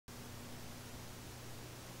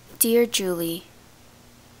Dear Julie,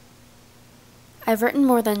 I've written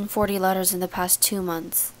more than 40 letters in the past 2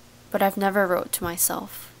 months, but I've never wrote to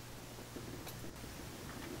myself.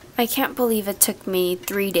 I can't believe it took me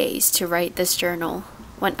 3 days to write this journal,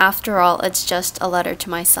 when after all it's just a letter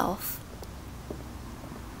to myself.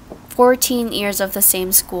 14 years of the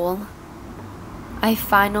same school. I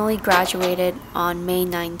finally graduated on May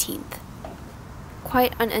 19th.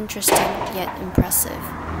 Quite uninteresting yet impressive.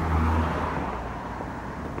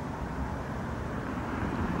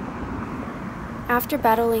 After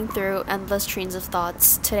battling through endless trains of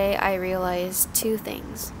thoughts, today I realized 2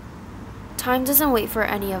 things. Time doesn't wait for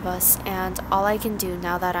any of us, and all I can do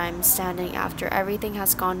now that I'm standing after everything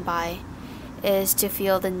has gone by is to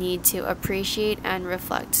feel the need to appreciate and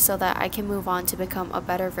reflect so that I can move on to become a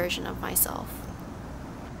better version of myself.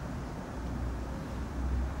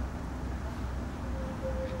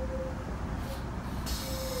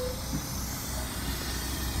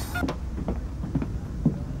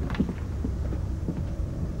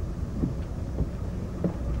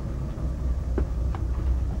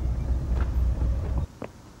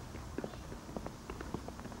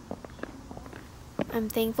 I'm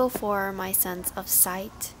thankful for my sense of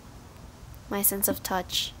sight, my sense of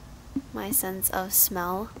touch, my sense of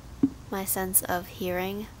smell, my sense of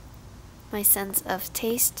hearing, my sense of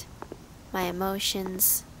taste, my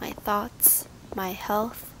emotions, my thoughts, my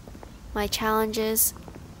health, my challenges,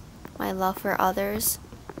 my love for others,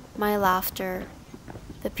 my laughter,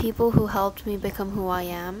 the people who helped me become who I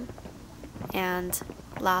am, and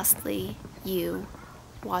lastly, you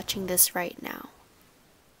watching this right now.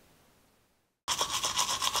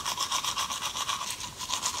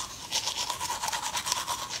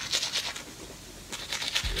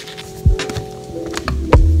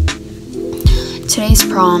 Today's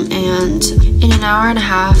prom, and in an hour and a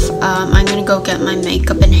half I'm gonna go get my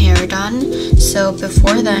makeup and hair done. So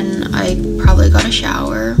before then I probably got a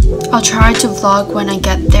shower. I'll try to vlog when I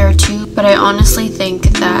get there too, but I honestly think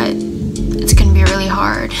that it's gonna be really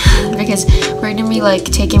hard because we're gonna be like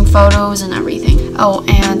taking photos and everything. Oh,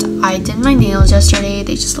 and I did my nails yesterday.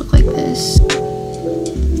 They just look like this,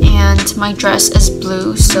 and my dress is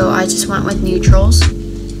blue, so I just went with neutrals.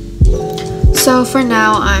 So for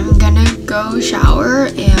now, I'm gonna go shower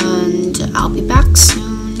and I'll be back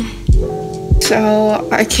soon. So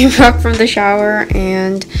I came back from the shower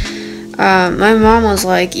and my mom was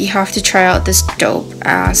like, you have to try out this dope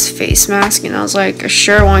ass face mask, and I was like,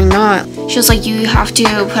 sure, why not? She was like, you have to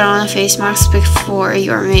put on a face mask before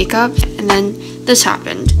your makeup, and then this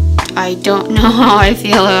happened. I don't know how I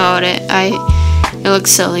feel about it. It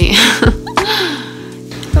looks silly.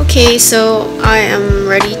 Okay, so I am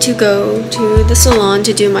ready to go to the salon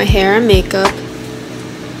to do my hair and makeup.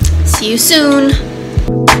 See you soon!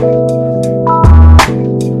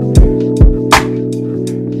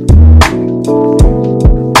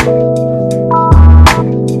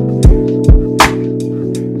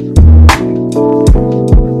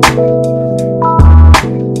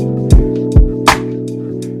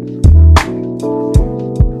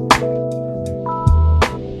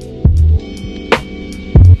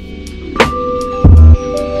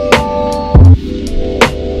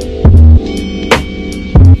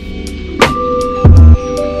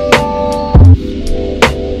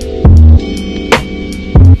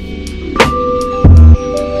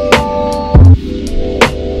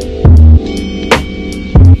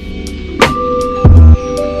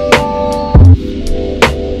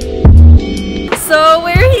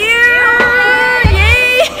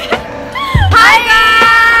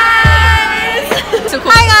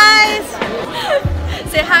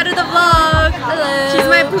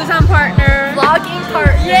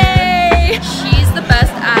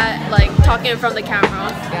 Talking from the camera.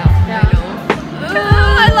 Yeah. I know.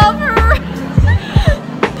 Ooh, I love her.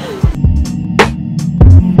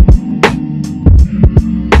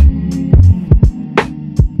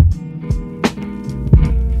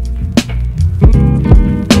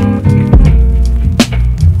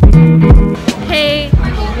 Hey,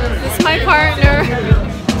 this is my partner.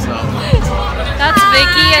 That's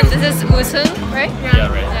Vicky and this is Wooseung, right? Yeah,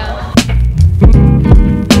 right. Yeah.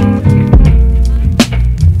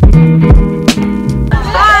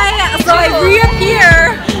 So I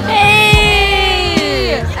reappear.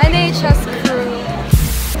 Hey! NHS crew.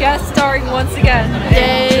 Guest starring once again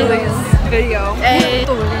in Julie's video. Hey.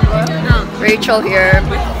 Rachel here.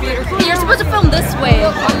 You're supposed to film this way.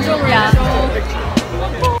 Yeah.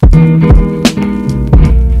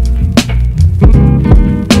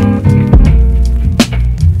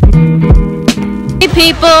 Hey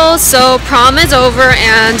people, so prom is over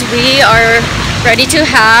and we are ready to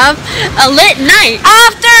have a lit night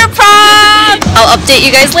after prom. I'll update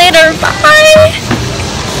you guys later. Bye!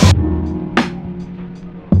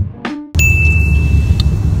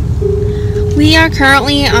 We are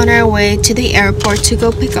currently on our way to the airport to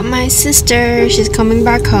go pick up my sister. She's coming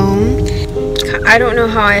back home. I don't know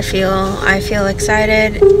how I feel. I feel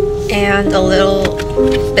excited and a little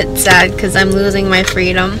bit sad because I'm losing my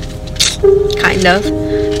freedom. Kind of.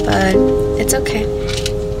 But it's okay.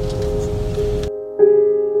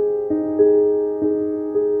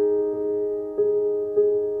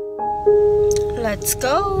 Let's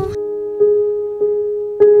go.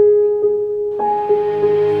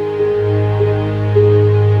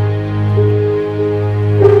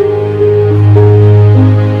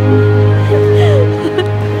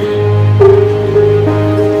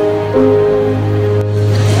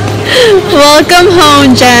 Welcome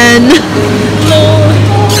home, Jen. Hello.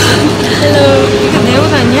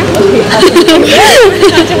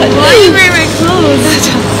 Why are you wearing my clothes?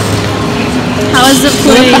 How was the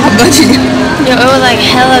plane? Yo, it was like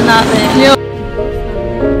hella not lit.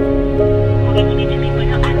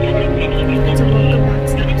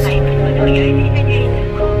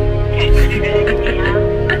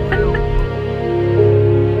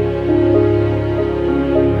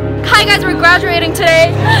 Hi guys, we're graduating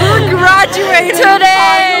today. We're graduating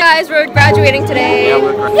today. Guys, we're graduating today. Yay!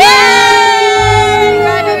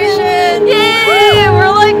 Graduation! Yay!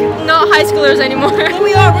 We're like not high schoolers anymore. But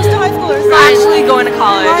we are. We're still high schoolers. We're actually going to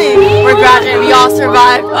college. We're graduating. We all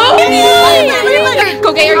survived. Oh, yay!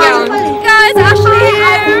 Go get your gown. Guys, Ashley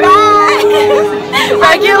here.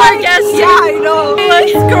 Regular guest. Yeah, I know.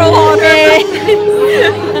 Let's girl on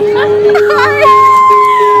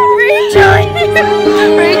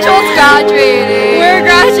Rachel's graduating. We're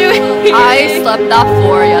graduating. I slept at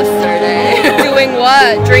 4 yesterday. Doing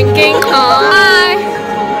what? Drinking? Hi.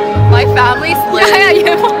 My family's lit.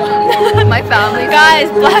 Yeah. My family. Guys,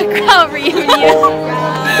 blackout reunion.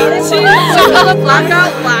 She's gonna black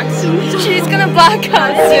out soon. She's gonna black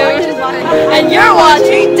out soon. And you're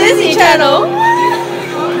watching Disney Channel.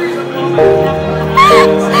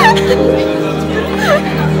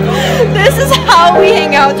 This is how we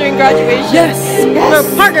hang out during graduation. Yes. We're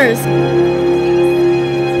partners.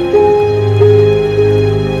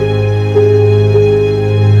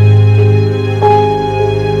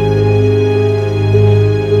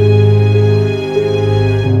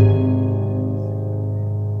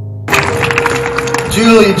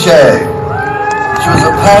 Julie Che. She was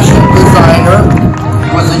a passionate designer,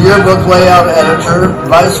 was a yearbook layout editor,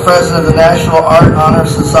 vice president of the National Art Honor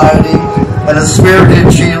Society, and a spirited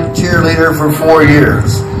cheerleader for 4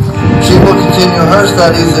 years. She will continue her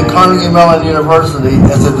studies at Carnegie Mellon University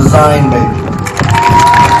as a design major.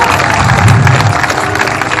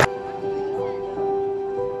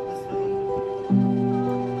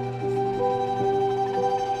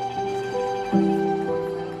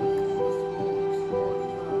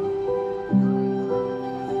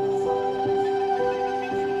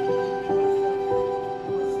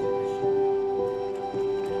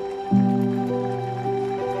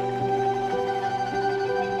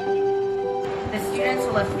 The students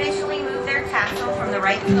will officially move their tassel from the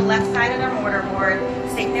right to the left side of their mortarboard,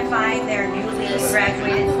 signifying their newly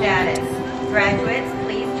graduated status. Graduates,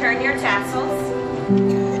 please turn your tassels.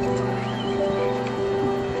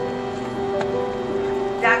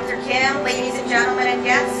 Dr. Kim, ladies and gentlemen and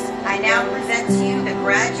guests, I now present to you the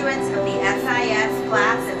graduates of the SIS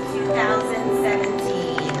class of 2017.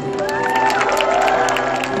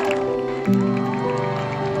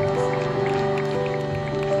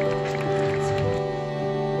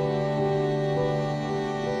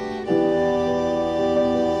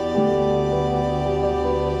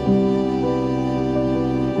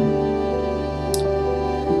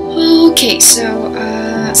 Okay, so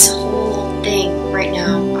this whole thing right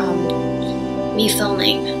now, me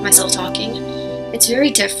filming myself talking, it's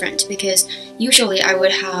very different because usually I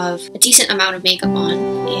would have a decent amount of makeup on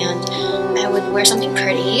and I would wear something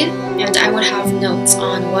pretty and I would have notes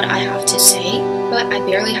on what I have to say, but I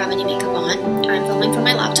barely have any makeup on. I'm filming from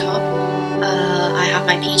my laptop. I have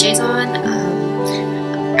my PJs on.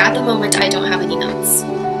 At the moment, I don't have any notes.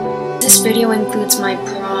 This video includes my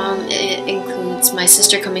prom, it includes my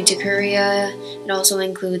sister coming to Korea, it also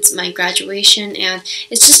includes my graduation, and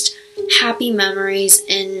it's just happy memories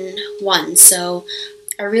in one. So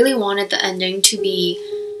I really wanted the ending to be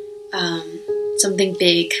something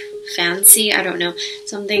big, fancy, I don't know,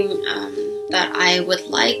 something that I would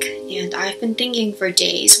like, and I've been thinking for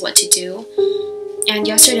days what to do. And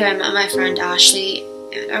yesterday I met my friend Ashley,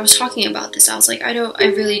 and I was talking about this. I was like, I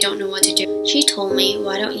really don't know what to do. She told me,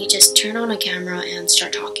 why don't you just turn on a camera and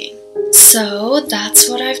start talking? So that's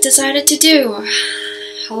what I've decided to do.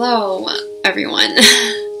 Hello, everyone.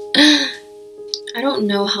 I don't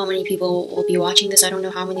know how many people will be watching this. I don't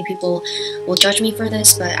know how many people will judge me for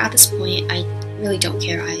this, but at this point, I really don't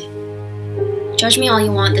care. Judge me all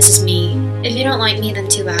you want, this is me. If you don't like me, then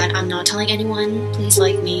too bad. I'm not telling anyone, please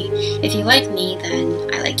like me. If you like me, then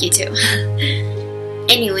I like you too.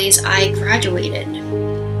 Anyways, I graduated.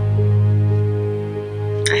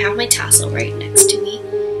 I have my tassel right next to me.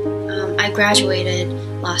 I graduated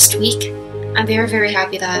last week. I'm very, very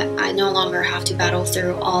happy that I no longer have to battle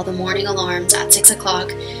through all the morning alarms at 6 o'clock,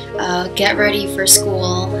 get ready for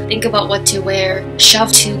school, think about what to wear,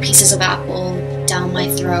 shove 2 pieces of apple down my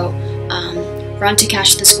throat, run to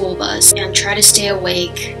catch the school bus, and try to stay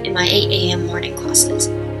awake in my 8 a.m. morning classes.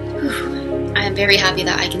 Whew. I am very happy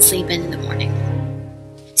that I can sleep in the morning.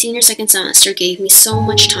 Senior second semester gave me so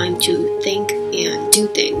much time to think and do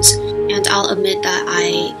things, and I'll admit that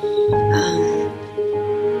I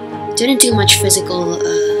didn't do much physical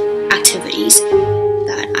activities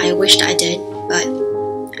that I wished I did, but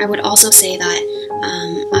I would also say that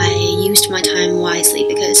I used my time wisely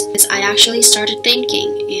because I actually started thinking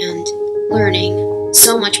and learning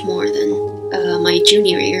so much more than my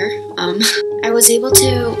junior year. I was able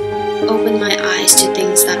to open my eyes to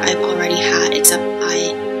things that I've already had, except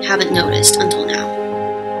I haven't noticed until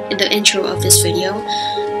now. In the intro of this video,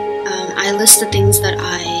 I list the things that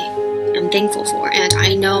I am thankful for, and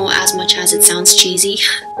I know as much as it sounds cheesy,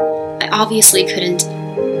 I obviously couldn't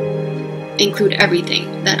include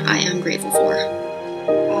everything that I am grateful for.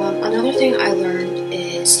 Another thing I learned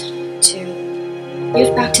is to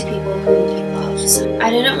give back to people who need love. I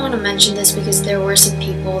didn't want to mention this because there were some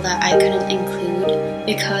people that I couldn't include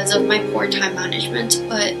because of my poor time management,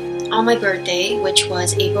 but on my birthday, which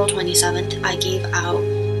was April 27th, I gave out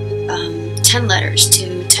 10 letters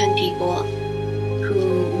to 10 people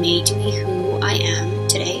who made me who I am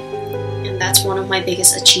today, and that's one of my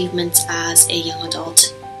biggest achievements as a young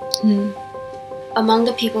adult. Among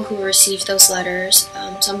the people who received those letters,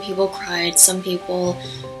 some people cried, some people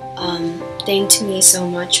thanked me so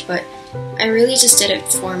much, but I really just did it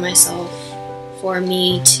for myself, for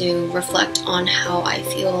me to reflect on how I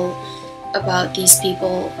feel about these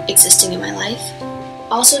people existing in my life.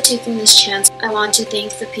 Also, taking this chance, I want to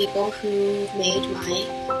thank the people who made my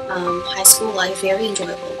high school life very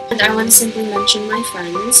enjoyable. And I want to simply mention my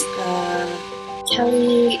friends,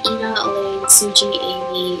 Kelly, Ina, Elaine, Suji,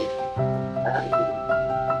 Amy.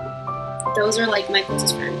 Those are like my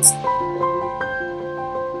closest friends.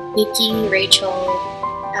 Nikki, Rachel,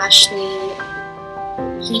 Ashley,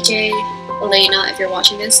 PJ, Elena, if you're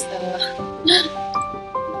watching this.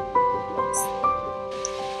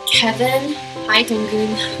 Kevin, hi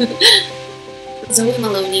Dungun. Zoe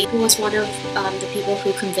Maloney, who was one of the people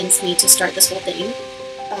who convinced me to start this whole thing.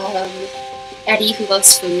 Eddie, who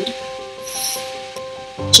loves food.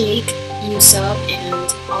 Jake, Yusuf,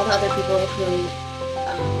 and all the other people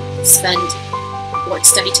who spend work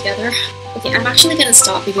study together. Okay, I'm actually gonna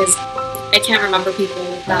stop because I can't remember people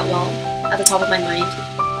that well at the top of my mind.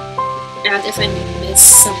 And if I miss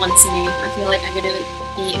someone's name, I feel like I'm gonna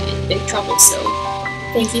be in big trouble, so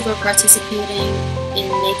thank you for participating in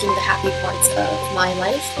making the happy parts of my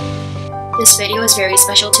life. This video is very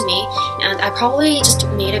special to me, and I probably just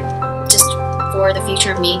made it just for the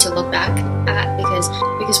future me to look back at,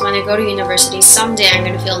 because when I go to university, someday I'm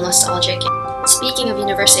gonna feel nostalgic. Speaking of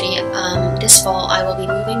university, this fall I will be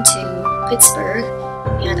moving to Pittsburgh,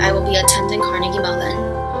 and I will be attending Carnegie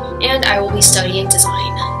Mellon, and I will be studying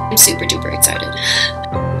design. I'm super duper excited.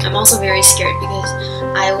 I'm also very scared because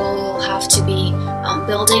I will have to be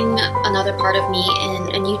building another part of me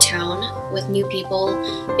in a new town with new people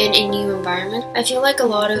in a new environment. I feel like a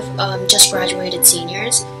lot of just graduated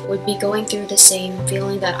seniors would be going through the same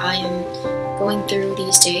feeling that I am going through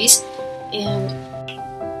these days.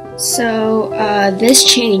 And so this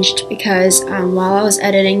changed because while I was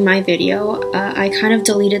editing my video, I kind of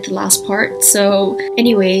deleted the last part. So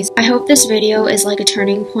anyways, I hope this video is like a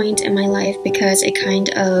turning point in my life because it kind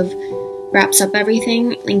of wraps up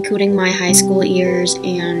everything, including my high school years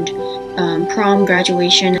and prom,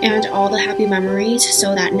 graduation, and all the happy memories,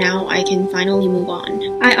 so that now I can finally move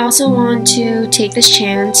on. I also want to take this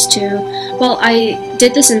chance to, well, I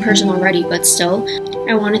did this in person already, but still,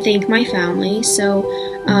 I want to thank my family. So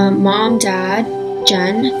Mom, Dad,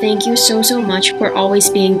 Jen, thank you so much for always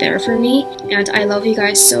being there for me, and I love you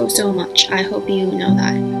guys so much. I hope you know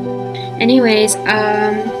that. Anyways,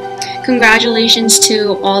 congratulations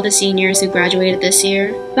to all the seniors who graduated this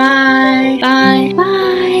year. Bye! Bye!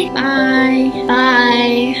 Bye! Bye!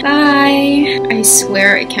 Bye! Bye! I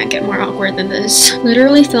swear it can't get more awkward than this.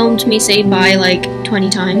 Literally filmed me say bye like 20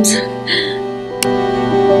 times.